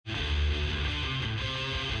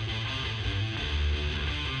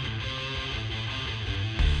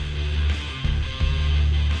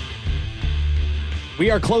We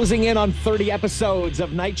are closing in on 30 episodes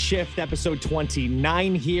of Night Shift, episode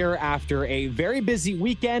 29 here after a very busy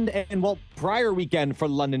weekend and, prior weekend for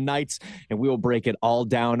the London Knights, and we will break it all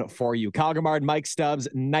down for you. Kyle Grimard, Mike Stubbs,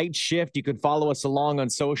 Night Shift. You can follow us along on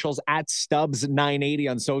socials at Stubbs980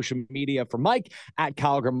 on social media for Mike, at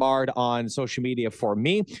Kyle Grimard on social media for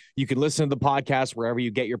me. You can listen to the podcast wherever you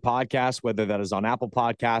get your podcasts, whether that is on Apple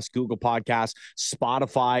Podcasts, Google Podcasts,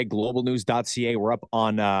 Spotify, globalnews.ca. We're up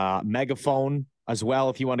on Megaphone as well,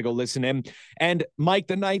 if you want to go listen in. And Mike,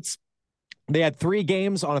 the Knights, they had 3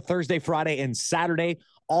 games on a Thursday, Friday, and Saturday,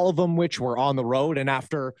 all of them which were on the road. And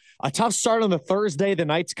after a tough start on the Thursday, the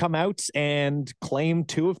Knights come out and claim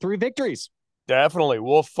 2 of 3 victories. Definitely.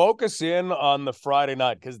 We'll focus in on the Friday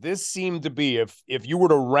night because this seemed to be, if you were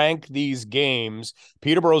to rank these games,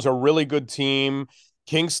 Peterborough's a really good team.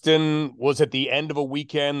 Kingston was at the end of a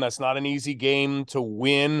weekend. That's not an easy game to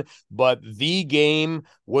win, but the game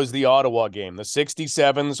was the Ottawa game. The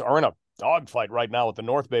 67s are in a dogfight right now with the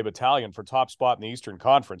North Bay Battalion for top spot in the Eastern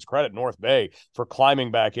Conference. Credit North Bay for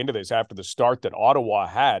climbing back into this after the start that Ottawa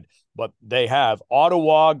had. But they have.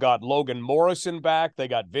 Ottawa got Logan Morrison back. They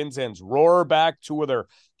got Vinzenz Rohrer back, 2 of their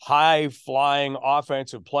high-flying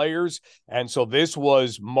offensive players. And so this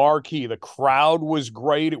was marquee. The crowd was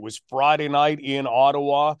great. It was Friday night in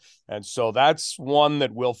Ottawa. And so that's one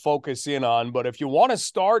that we'll focus in on. But if you want to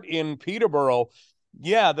start in Peterborough,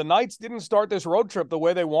 yeah, the Knights didn't start this road trip the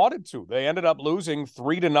way they wanted to. They ended up losing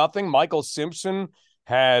 3-0. Michael Simpson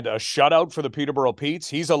had a shutout for the Peterborough Petes.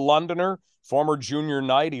 He's a Londoner, former junior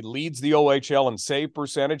Knight. He leads the OHL in save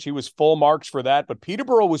percentage. He was full marks for that, but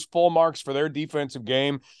Peterborough was full marks for their defensive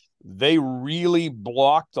game. They really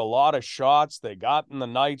blocked a lot of shots. They got in the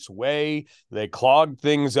Knights' way. They clogged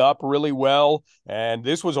things up really well, and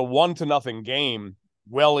this was a 1-0 game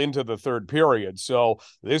well into the third period. So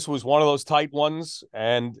this was one of those tight ones.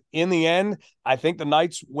 And in the end, I think the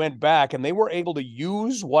Knights went back and they were able to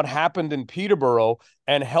use what happened in Peterborough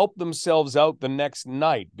and help themselves out the next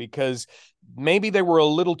night, because maybe they were a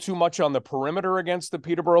little too much on the perimeter against the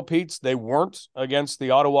Peterborough Petes. They weren't against the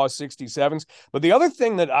Ottawa 67s. But the other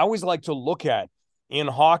thing that I always like to look at in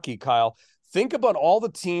hockey, Kyle, think about all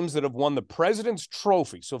the teams that have won the President's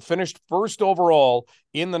Trophy, so finished first overall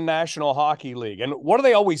in the National Hockey League. And what do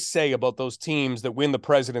they always say about those teams that win the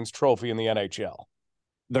President's Trophy in the NHL?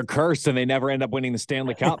 They're cursed and they never end up winning the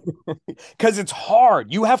Stanley Cup. Because it's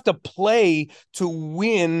hard. You have to play to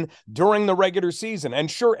win during the regular season.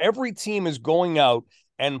 And sure, every team is going out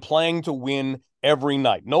and playing to win every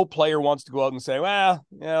night. No player wants to go out and say, well,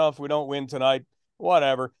 if we don't win tonight,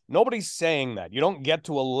 whatever. Nobody's saying that. You don't get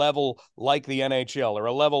to a level like the NHL or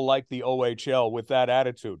a level like the OHL with that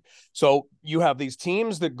attitude. So you have these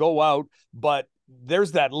teams that go out, but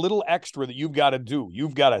there's that little extra that you've got to do.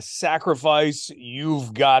 You've got to sacrifice.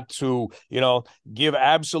 You've got to, give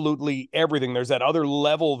absolutely everything. There's that other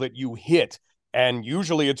level that you hit. And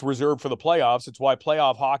usually it's reserved for the playoffs. It's why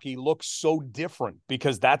playoff hockey looks so different,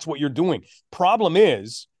 because that's what you're doing. Problem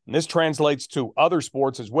is, and this translates to other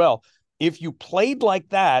sports as well, if you played like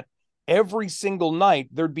that every single night,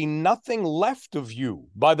 there'd be nothing left of you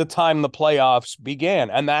by the time the playoffs began.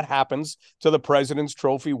 And that happens to the President's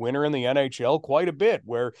Trophy winner in the NHL quite a bit,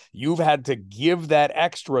 where you've had to give that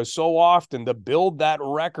extra so often to build that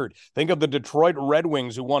record. Think of the Detroit Red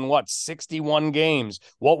Wings, who won, 61 games.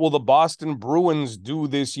 What will the Boston Bruins do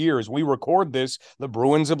this year? As we record this, the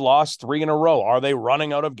Bruins have lost 3 in a row. Are they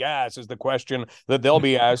running out of gas is the question that they'll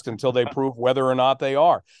be asked until they prove whether or not they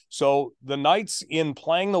are. So the Knights, in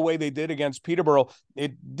playing the way they did against Peterborough,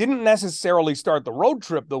 it didn't necessarily start the road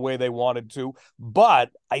trip the way they wanted to, but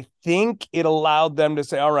I think it allowed them to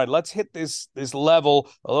say, all right, let's hit this level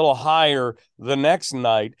a little higher the next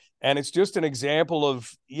night. And it's just an example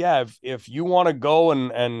of, if you want to go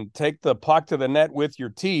and take the puck to the net with your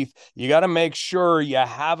teeth, you got to make sure you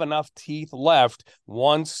have enough teeth left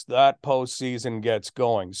once that postseason gets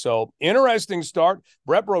going. So interesting start.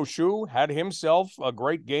 Brett Brochu had himself a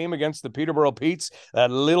great game against the Peterborough Petes.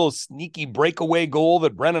 That little sneaky breakaway goal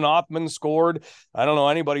that Brennan Othman scored. I don't know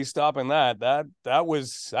anybody stopping that. That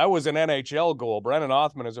was an NHL goal. Brennan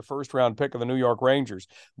Othman is a first-round pick of the New York Rangers.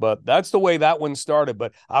 But that's the way that one started.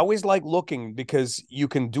 But I always like looking, because you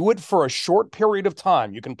can do it for a short period of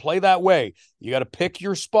time. You can play that way. You got to pick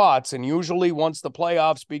your spots. And usually once the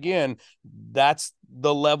playoffs begin, that's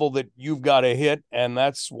the level that you've got to hit. And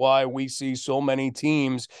that's why we see so many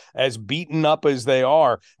teams as beaten up as they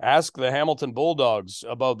are. Ask the Hamilton Bulldogs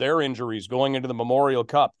about their injuries going into the Memorial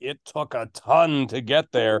Cup. It took a ton to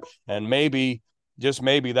get there. And maybe, just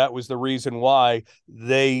maybe, that was the reason why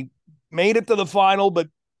they made it to the final, but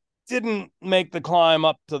didn't make the climb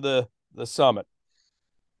up to the summit.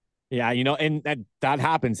 Yeah, and that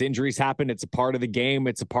happens. Injuries happen. It's a part of the game.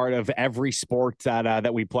 It's a part of every sport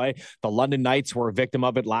that we play. The London Knights were a victim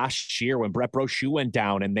of it last year when Brett Brochu went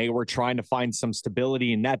down, and they were trying to find some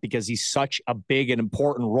stability in net because he's such a big and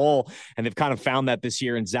important role. And they've kind of found that this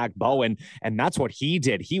year in Zach Bowen, and that's what he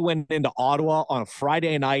did. He went into Ottawa on a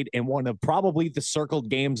Friday night in one of probably the circled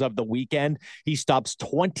games of the weekend. He stops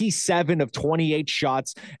 27 of 28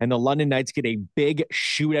 shots, and the London Knights get a big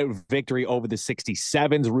shootout victory over the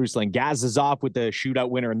 67s. Ruslan Gazizov with the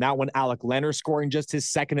shootout winner, and that one, Alec Leonard scoring just his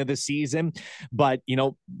second of the season. But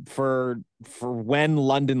for when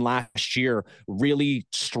London last year really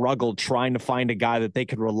struggled trying to find a guy that they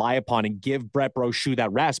could rely upon and give Brett Brochu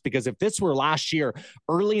that rest, because if this were last year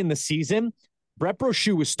early in the season, Brett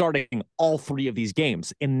Brochu was starting all three of these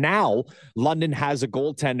games, and now London has a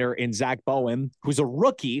goaltender in Zach Bowen who's a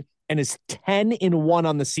rookie and is 10-1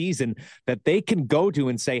 on the season that they can go to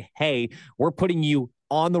and say, hey, we're putting you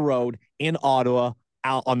on the road in Ottawa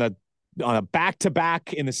out on a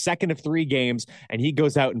back-to-back in the second of three games, and he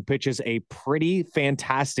goes out and pitches a pretty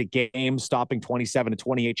fantastic game, stopping 27 to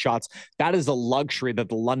 28 shots. That is a luxury that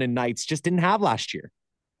the London Knights just didn't have last year.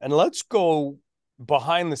 And let's go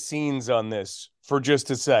behind the scenes on this for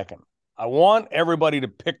just a second. I want everybody to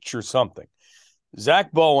picture something.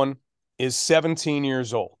 Zach Bowen is 17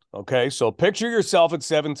 years old, okay? So picture yourself at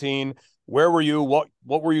 17. Where were you? What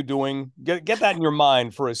were you doing? Get that in your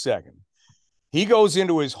mind for a second. He goes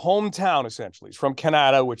into his hometown, essentially. He's from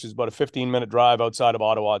Canada, which is about a 15-minute drive outside of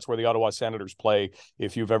Ottawa. It's where the Ottawa Senators play,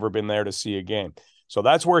 if you've ever been there to see a game. So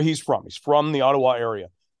that's where he's from. He's from the Ottawa area.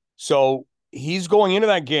 So he's going into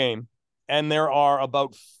that game, and there are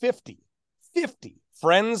about 50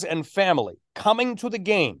 friends and family coming to the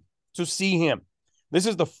game to see him. This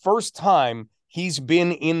is the first time he's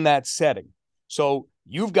been in that setting. So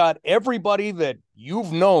you've got everybody that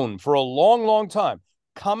you've known for a long, long time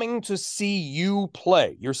coming to see you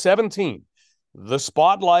play. You're 17. The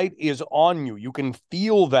spotlight is on you. You can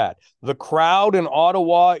feel that. The crowd in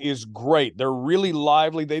Ottawa is great. They're really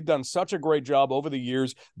lively. They've done such a great job over the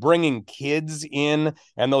years bringing kids in,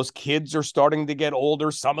 and those kids are starting to get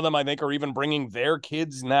older. Some of them, I think, are even bringing their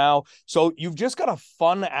kids now. So you've just got a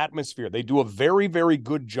fun atmosphere. They do a very, very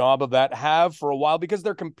good job of that, have for a while, because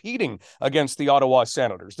they're competing against the Ottawa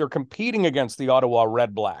Senators. They're competing against the Ottawa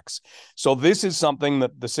Red Blacks. So this is something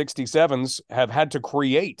that the 67s have had to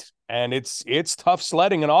create. And it's tough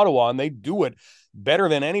sledding in Ottawa, and they do it better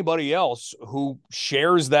than anybody else who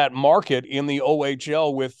shares that market in the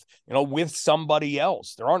OHL with somebody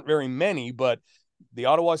else. There aren't very many, but the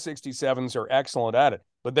Ottawa 67s are excellent at it.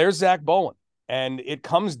 But there's Zach Bowen, and it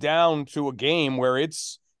comes down to a game where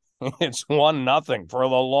it's 1-0 for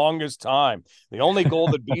the longest time. The only goal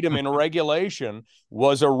that beat him in regulation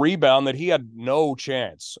was a rebound that he had no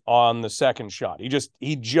chance on the second shot. He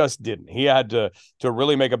just didn't. He had to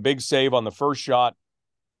really make a big save on the first shot.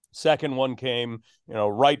 Second one came,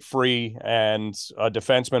 right free, and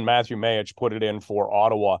defenseman Matthew Mayich put it in for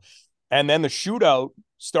Ottawa. And then the shootout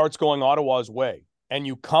starts going Ottawa's way. And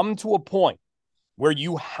you come to a point where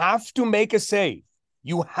you have to make a save.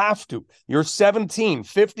 You have to. You're 17,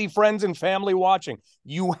 50 friends and family watching.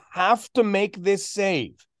 You have to make this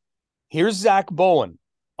save. Here's Zach Bowen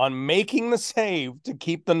on making the save to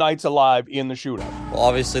keep the Knights alive in the shootout. Well,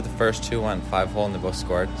 obviously the first two went 5-hole and they both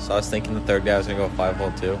scored. So I was thinking the third guy was going to go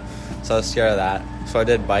 5-hole too. So I was scared of that. So I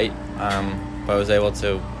did bite, but I was able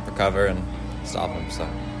to recover and stop him. So.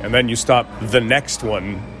 And then you stopped the next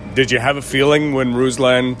one. Did you have a feeling when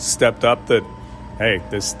Ruslan stepped up that, hey,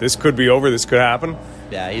 this could be over, this could happen?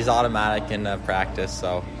 Yeah, he's automatic in practice,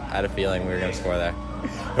 so I had a feeling we were going to score there.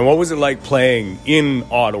 And what was it like playing in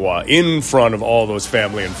Ottawa, in front of all those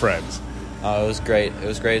family and friends? It was great. It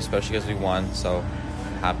was great, especially because we won, so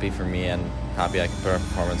happy for me and happy I could put a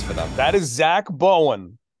performance for them. That is Zach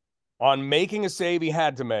Bowen on making a save he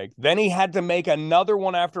had to make. Then he had to make another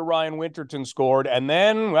one after Ryan Winterton scored, and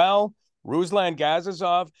then, well, Ruslan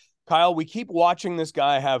Gazizov. Kyle, we keep watching this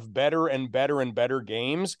guy have better and better and better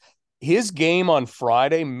games. His game on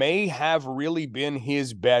Friday may have really been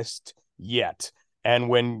his best yet. And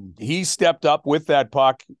when he stepped up with that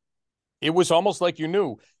puck, it was almost like you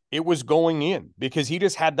knew it was going in because he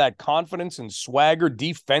just had that confidence and swagger.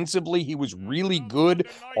 Defensively, he was really good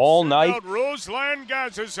all night. Ruslan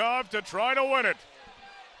Gazizov to try to win it.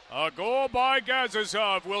 A goal by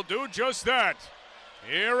Gazizov will do just that.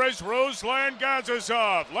 Here is Ruslan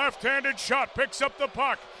Gazizov. Left-handed shot, picks up the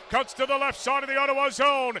puck. Cuts to the left side of the Ottawa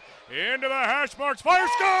zone. Into the hash marks. Fire,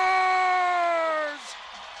 scores!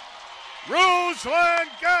 Ruslan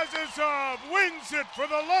Gazizov wins it for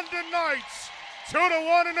the London Knights.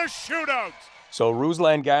 2-1 in a shootout. So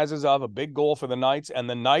Ruslan Gazizov, a big goal for the Knights, and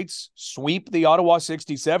the Knights sweep the Ottawa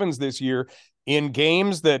 67s this year in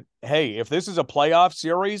games that, hey, if this is a playoff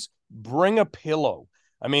series, bring a pillow.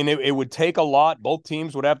 I mean, it would take a lot. Both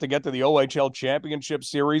teams would have to get to the OHL Championship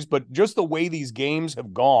Series, but just the way these games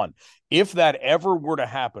have gone, if that ever were to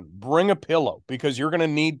happen, bring a pillow, because you're going to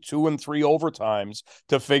need 2 and 3 overtimes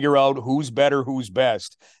to figure out who's better, who's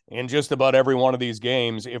best in just about every one of these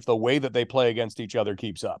games if the way that they play against each other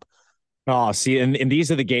keeps up. Oh, see, and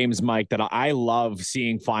these are the games, Mike, that I love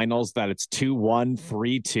seeing finals, that it's 2-1,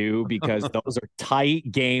 3-2, because those are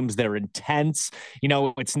tight games. They're intense. You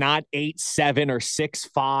know, it's not 8-7 or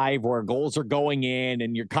 6-5 where goals are going in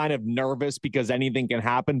and you're kind of nervous because anything can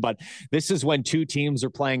happen. But this is when two teams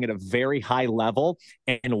are playing at a very high level,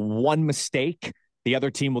 and one mistake, the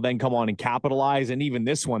other team will then come on and capitalize. And even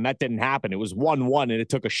this one, that didn't happen. It was 1-1, and it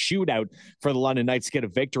took a shootout for the London Knights to get a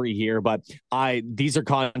victory here. But these are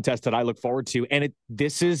contests that I look forward to. And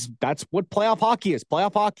that's what playoff hockey is.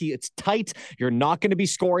 Playoff hockey, it's tight. You're not going to be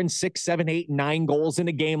scoring 6, 7, 8, 9 goals in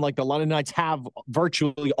a game like the London Knights have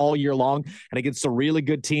virtually all year long. And against a really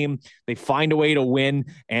good team, they find a way to win,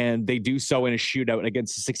 and they do so in a shootout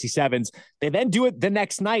against the 67s. They then do it the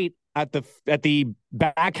next night at the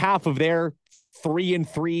back half of their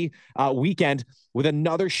 3-3 weekend with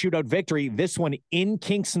another shootout victory, this one in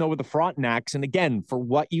Kingston over the Frontenacs. And again, for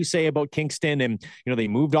what you say about Kingston, and they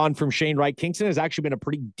moved on from Shane Wright, Kingston has actually been a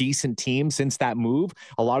pretty decent team since that move.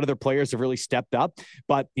 A lot of their players have really stepped up,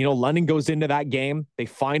 but London goes into that game, they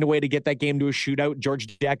find a way to get that game to a shootout.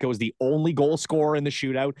 George Deco is the only goal scorer in the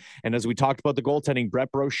shootout, and as we talked about the goaltending, Brett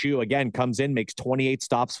Brochu again comes in, makes 28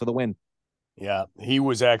 stops for the win. Yeah, he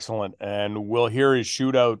was excellent, and we'll hear his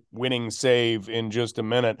shootout winning save in just a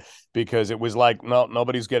minute, because it was like, no,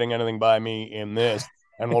 nobody's getting anything by me in this.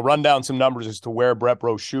 And we'll run down some numbers as to where Brett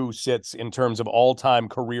Brochu sits in terms of all-time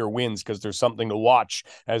career wins, because there's something to watch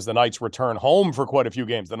as the Knights return home for quite a few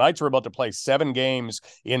games. The Knights are about to play 7 games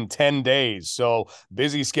in 10 days, so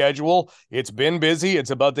busy schedule. It's been busy.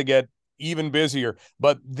 It's about to get even busier.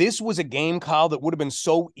 But this was a game, Kyle, that would have been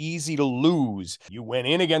so easy to lose. You went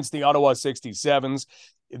in against the Ottawa 67s.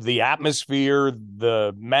 The atmosphere,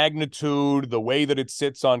 the magnitude, the way that it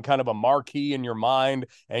sits on kind of a marquee in your mind,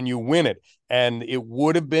 and you win it. And it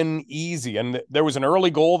would have been easy. And there was an early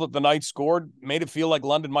goal that the Knights scored, made it feel like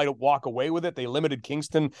London might walk away with it. They limited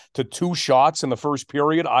Kingston to 2 shots in the first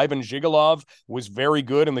period. Ivan Zhigalov was very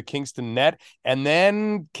good in the Kingston net. And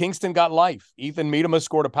then Kingston got life. Ethan Miedema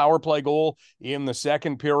scored a power play goal in the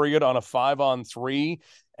second period on a 5-on-3.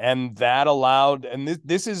 And that allowed, and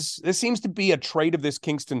this seems to be a trait of this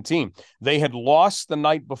Kingston team. They had lost the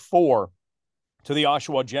night before to the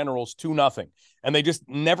Oshawa Generals 2-0, and they just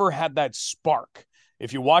never had that spark.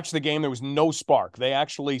 If you watch the game, there was no spark. They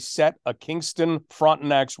actually set a Kingston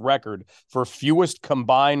Frontenacs record for fewest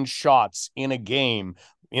combined shots in the game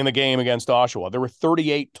against Oshawa. There were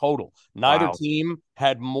 38 total. Neither team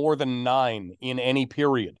had more than 9 in any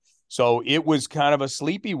period. So it was kind of a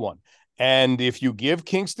sleepy one. And if you give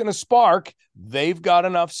Kingston a spark, they've got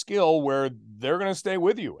enough skill where they're going to stay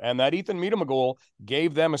with you. And that Ethan Miedema goal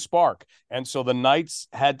gave them a spark. And so the Knights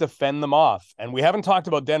had to fend them off. And we haven't talked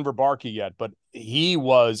about Denver Barkey yet, but he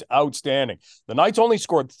was outstanding. The Knights only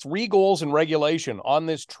scored 3 goals in regulation on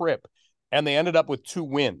this trip, and they ended up with 2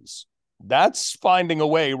 wins. That's finding a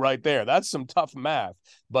way right there. That's some tough math.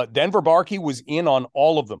 But Denver Barkey was in on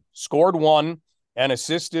all of them, scored 1 and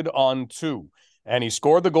assisted on 2. And he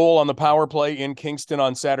scored the goal on the power play in Kingston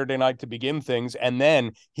on Saturday night to begin things. And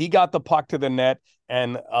then he got the puck to the net.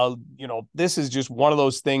 And, this is just one of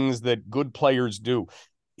those things that good players do.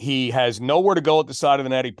 He has nowhere to go at the side of the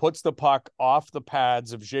net. He puts the puck off the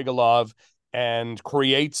pads of Zhigalov and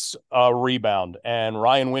creates a rebound. And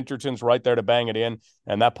Ryan Winterton's right there to bang it in.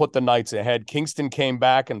 And that put the Knights ahead. Kingston came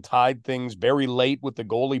back and tied things very late with the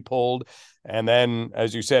goalie pulled. And then,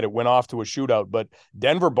 as you said, it went off to a shootout. But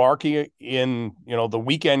Denver Barkey in, the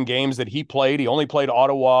weekend games that he played, he only played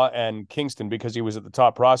Ottawa and Kingston because he was at the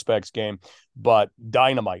Top Prospects game. But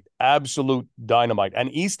dynamite, absolute dynamite.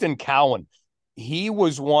 And Easton Cowan, he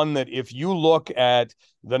was one that if you look at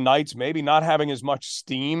the Knights maybe not having as much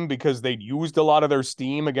steam because they'd used a lot of their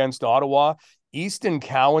steam against Ottawa, Easton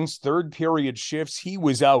Cowan's third period shifts, he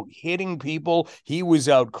was out hitting people. He was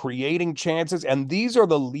out creating chances. And these are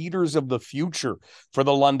the leaders of the future for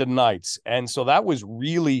the London Knights. And so that was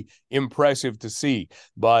really impressive to see.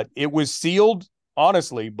 But it was sealed,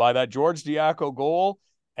 honestly, by that George Diaco goal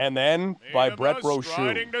and then by Brett Brochu.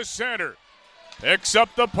 Striding to center. Picks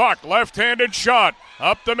up the puck. Left-handed shot.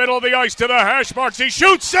 Up the middle of the ice to the hash marks. He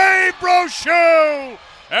shoots. Save Brochu!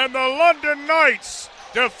 And the London Knights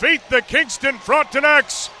defeat the Kingston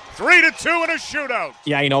Frontenacs 3-2 in a shootout.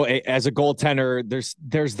 Yeah, as a goaltender,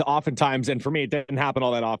 there's the oftentimes, and for me, it didn't happen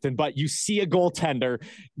all that often, but you see a goaltender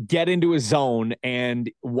get into a zone,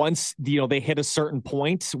 and once they hit a certain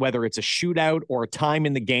point, whether it's a shootout or a time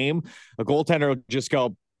in the game, a goaltender will just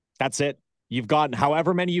go, "That's it. You've gotten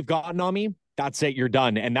however many you've gotten on me. That's it. You're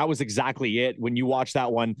done." And that was exactly it. When you watch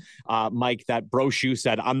that one, Mike, that Brochu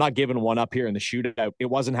said, "I'm not giving one up here in the shootout." It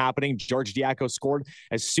wasn't happening. George Diaco scored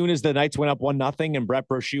as soon as the Knights went up 1-0, and Brett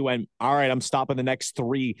Brochu went, "All right, I'm stopping the next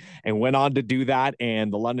three," and went on to do that.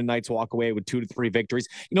 And the London Knights walk away with 2-3 victories.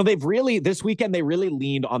 This weekend, they really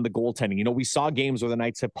leaned on the goaltending. We saw games where the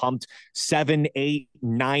Knights have pumped 7, 8,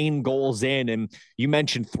 9 goals in, and you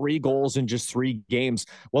mentioned 3 goals in just 3 games.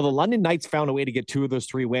 Well, the London Knights found a way to get 2 of those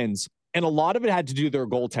 3 wins. And a lot of it had to do with their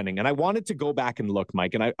goaltending. And I wanted to go back and look,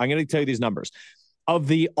 Mike, and I'm going to tell you these numbers.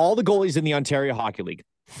 Of all the goalies in the Ontario Hockey League,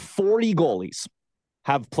 40 goalies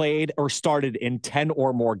have played or started in 10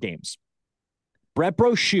 or more games. Brett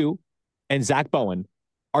Brochu and Zach Bowen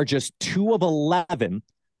are just 2 of 11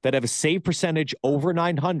 that have a save percentage over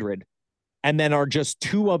 900, and then are just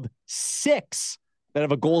 2 of 6 that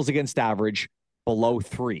have a goals against average below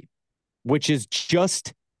 3, which is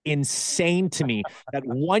just insane to me. That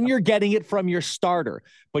one, you're getting it from your starter,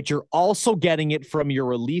 but you're also getting it from your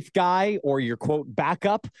relief guy or your quote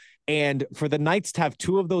backup. And for the Knights to have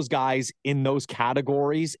 2 of those guys in those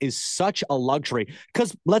categories is such a luxury,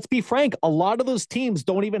 because let's be frank, a lot of those teams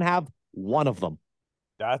don't even have one of them.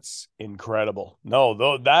 That's incredible. No,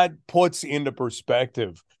 though, that puts into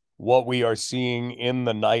perspective what we are seeing in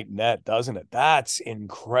the Knight net, doesn't it? That's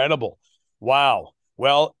incredible. Wow.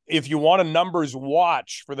 Well, if you want a numbers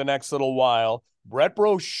watch for the next little while, Brett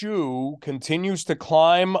Brochu continues to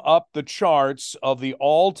climb up the charts of the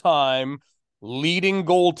all-time leading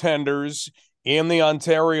goaltenders in the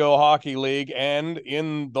Ontario Hockey League and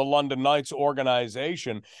in the London Knights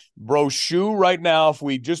organization. Brochu right now, if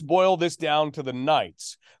we just boil this down to the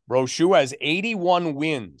Knights, Brochu has 81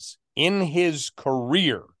 wins in his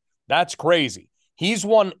career. That's crazy. He's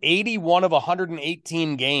won 81 of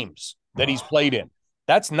 118 games that he's played in.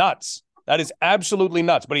 That's nuts. That is absolutely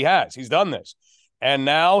nuts. But he's done this. And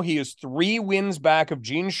now he is 3 wins back of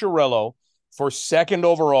Gene Chiarello for 2nd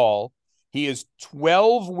overall. He is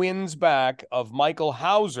 12 wins back of Michael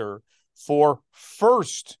Hauser for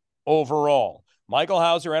 1st overall. Michael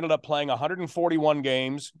Hauser ended up playing 141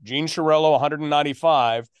 games. Gene Chiarello,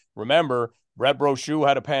 195. Remember, Brett Brochu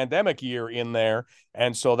had a pandemic year in there,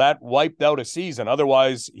 and so that wiped out a season.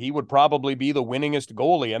 Otherwise, he would probably be the winningest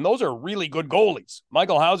goalie, and those are really good goalies.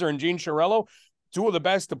 Michael Hauser and Gene Chiarello, 2 of the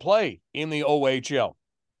best to play in the OHL.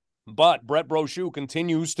 But Brett Brochu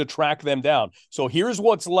continues to track them down. So here's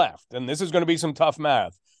what's left, and this is going to be some tough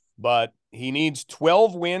math, but he needs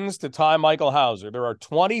 12 wins to tie Michael Hauser. There are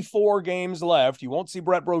 24 games left. You won't see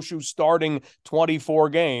Brett Brochu starting 24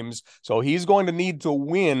 games, so he's going to need to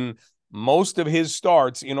win most of his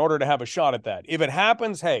starts in order to have a shot at that. If it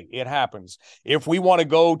happens, hey, it happens. If we want to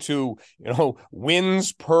go to,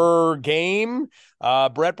 wins per game,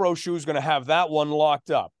 Brett Brochu is going to have that one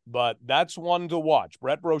locked up. But that's one to watch.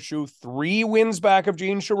 Brett Brochu, 3 wins back of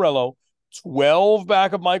Gene Chiarello, 12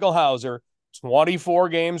 back of Michael Hauser, 24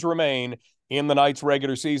 games remain in the Knights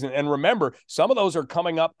regular season. And remember, some of those are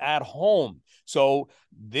coming up at home. So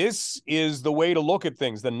this is the way to look at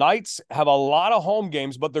things. The Knights have a lot of home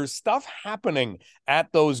games, but there's stuff happening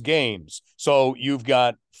at those games. So you've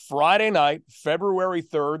got Friday night, February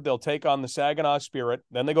 3rd, they'll take on the Saginaw Spirit.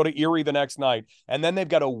 Then they go to Erie the next night. And then they've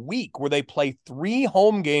got a week where they play 3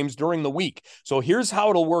 home games during the week. So here's how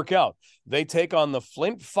it'll work out. They take on the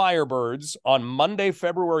Flint Firebirds on Monday,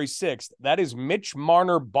 February 6th. That is Mitch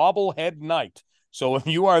Marner bobblehead night. So if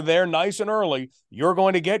you are there nice and early, you're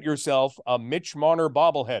going to get yourself a Mitch Marner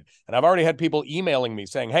bobblehead. And I've already had people emailing me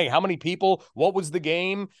saying, hey, how many people? What was the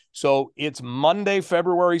game? So it's Monday,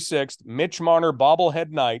 February 6th, Mitch Marner bobblehead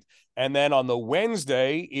night. And then on the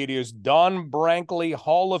Wednesday, it is Don Brankley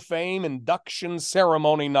Hall of Fame induction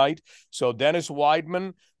ceremony night. So Dennis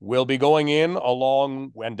Weidman will be going in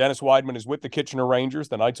along, and Dennis Weidman is with the Kitchener Rangers.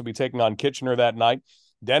 The Knights will be taking on Kitchener that night.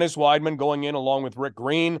 Dennis Weidman going in along with Rick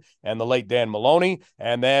Green and the late Dan Maloney.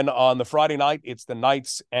 And then on the Friday night, it's the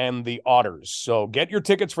Knights and the Otters. So get your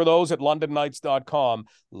tickets for those at LondonKnights.com.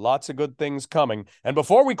 Lots of good things coming. And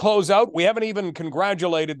before we close out, we haven't even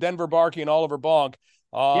congratulated Denver Barkey and Oliver Bonk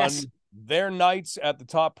on their nights at the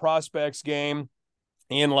Top Prospects Game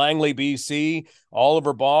in Langley, BC.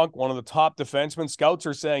 Oliver Bonk, one of the top defensemen. Scouts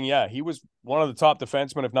are saying, he was one of the top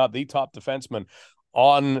defensemen, if not the top defenseman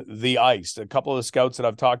on the ice. A couple of the scouts that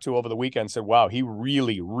I've talked to over the weekend said, wow, he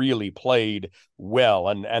really, really played well.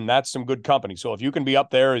 And that's some good company. So if you can be up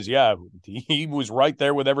there he was right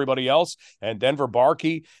there with everybody else. And Denver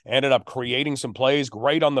Barkey ended up creating some plays,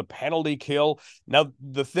 great on the penalty kill. Now,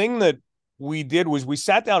 the thing that we did was we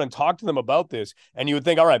sat down and talked to them about this. And you would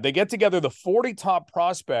think, all right, they get together the 40 top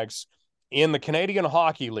prospects in the Canadian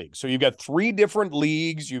Hockey League. So you've got 3 different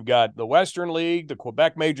leagues. You've got the Western League, the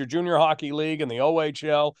Quebec Major Junior Hockey League, and the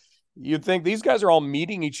OHL. You'd think these guys are all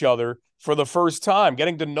meeting each other for the first time,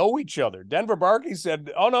 getting to know each other. Denver Barkey said,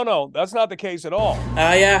 oh, no, that's not the case at all.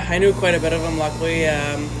 Yeah, I knew quite a bit of them, luckily.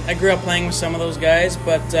 I grew up playing with some of those guys,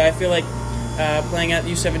 but I feel like playing at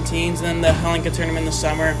U17s and then the Helenka tournament in the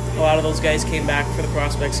summer, a lot of those guys came back for the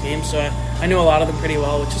Prospects game, so I knew a lot of them pretty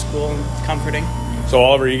well, which is cool and comforting. So,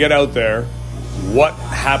 Oliver, you get out there. What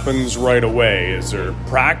happens right away? Is there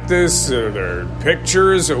practice? Are there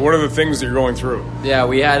pictures? Or what are the things that you're going through? Yeah,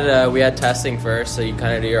 we had testing first. So you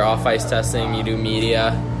kind of do your off-ice testing. You do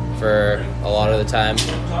media for a lot of the time.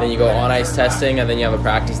 Then you go on-ice testing, and then you have a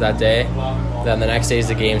practice that day. Then the next day is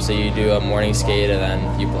the game, so you do a morning skate, and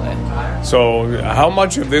then you play. So how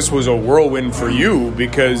much of this was a whirlwind for you?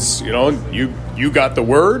 Because, you got the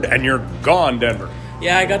word, and you're gone, Denver.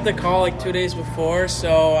 Yeah, I got the call like 2 days before,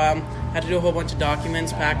 so I had to do a whole bunch of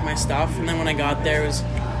documents, pack my stuff, and then when I got there, it was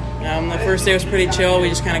the first day was pretty chill. We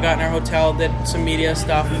just kind of got in our hotel, did some media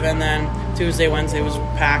stuff, and then Tuesday, Wednesday was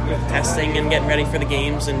packed with testing and getting ready for the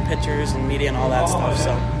games and pictures and media and all that stuff.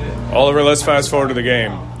 So, Oliver, let's fast forward to the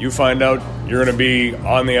game. You find out you're going to be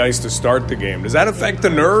on the ice to start the game. Does that affect the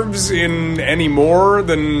nerves in any more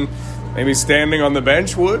than maybe standing on the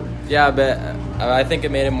bench would? Yeah, but I think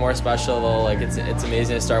it made it more special, though. Like, it's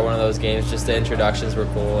amazing to start one of those games. Just the introductions were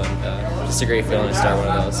cool, and just a great feeling to start one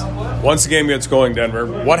of those. Once the game gets going, Denver,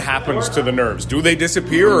 what happens to the nerves? Do they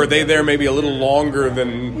disappear, or are they there maybe a little longer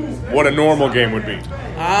than what a normal game would be?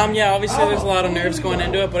 Yeah, obviously there's a lot of nerves going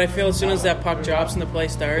into it, but I feel as soon as that puck drops and the play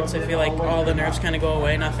starts, I feel like all the nerves kind of go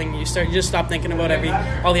away. You just stop thinking about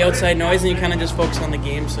all the outside noise, and you kind of just focus on the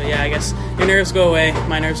game. So yeah, I guess your nerves go away,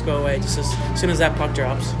 my nerves go away just as soon as that puck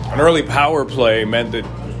drops. An early power play meant that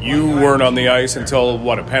you weren't on the ice until,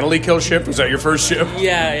 a penalty kill shift? Was that your first shift?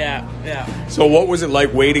 Yeah. So what was it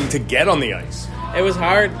like waiting to get on the ice? It was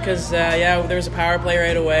hard because, there was a power play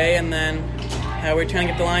right away, and then we were trying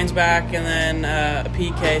to get the lines back, and then a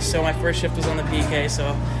PK, so my first shift was on the PK,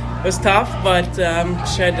 so it was tough, but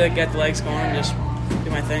just tried to get the legs going and just do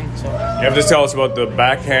my thing. So you have to tell us about the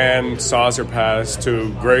backhand saucer pass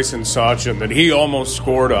to Grayson Sachin that he almost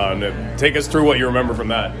scored on. Take us through what you remember from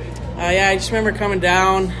that. I just remember coming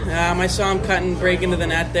down. I saw him cut and break into the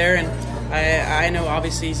net there, and I know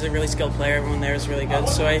obviously he's a really skilled player. Everyone there is really good,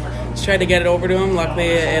 so I just tried to get it over to him. Luckily,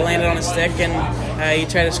 it landed on his stick, and he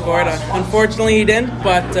tried to score it. Unfortunately, he didn't,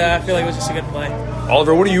 but I feel like it was just a good play.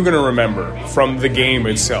 Oliver, what are you going to remember from the game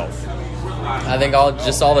itself? I think all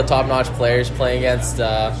the top-notch players playing against,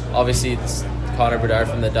 obviously it's Connor Bedard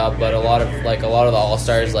from the Dub, but a lot of the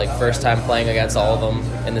All-Stars, first time playing against all of them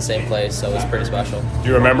in the same place, so it was pretty special. Do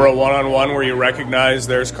you remember a one-on-one where you recognize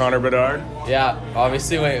there's Connor Bedard? Yeah,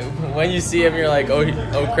 obviously when you see him, you're like,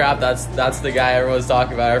 oh crap, that's the guy everyone's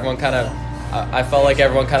talking about. I felt like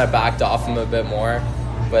everyone kind of backed off him a bit more,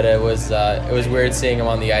 but it was weird seeing him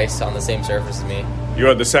on the ice on the same surface as me. You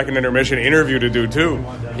had the second intermission interview to do too.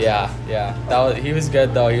 Yeah. He was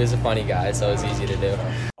good though. He was a funny guy, so it was easy to do.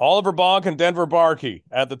 Oliver Bonk and Denver Barkey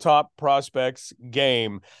at the Top Prospects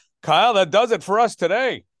Game. Kyle, that does it for us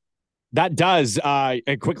today. That does.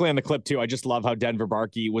 And quickly on the clip, too, I just love how Denver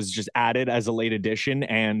Barkey was just added as a late addition,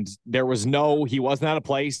 and he wasn't out of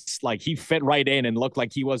place. He fit right in and looked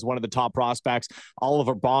like he was one of the top prospects.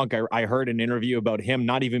 Oliver Bonk, I heard an interview about him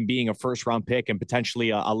not even being a first-round pick and potentially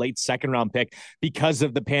a late second-round pick because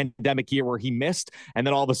of the pandemic year where he missed, and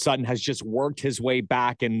then all of a sudden has just worked his way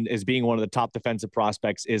back and is being one of the top defensive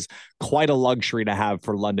prospects is quite a luxury to have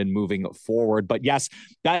for London moving forward. But yes,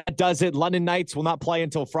 that does it. London Knights will not play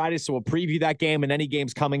until Friday, so we'll preview that game and any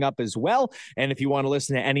games coming up as well. And if you want to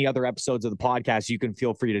listen to any other episodes of the podcast, you can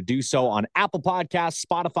feel free to do so on Apple Podcasts,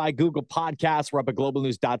 Spotify, Google Podcasts. We're up at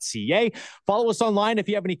globalnews.ca. Follow us online. If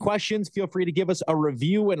you have any questions, feel free to give us a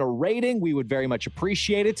review and a rating. We would very much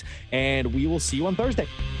appreciate it. And we will see you on Thursday.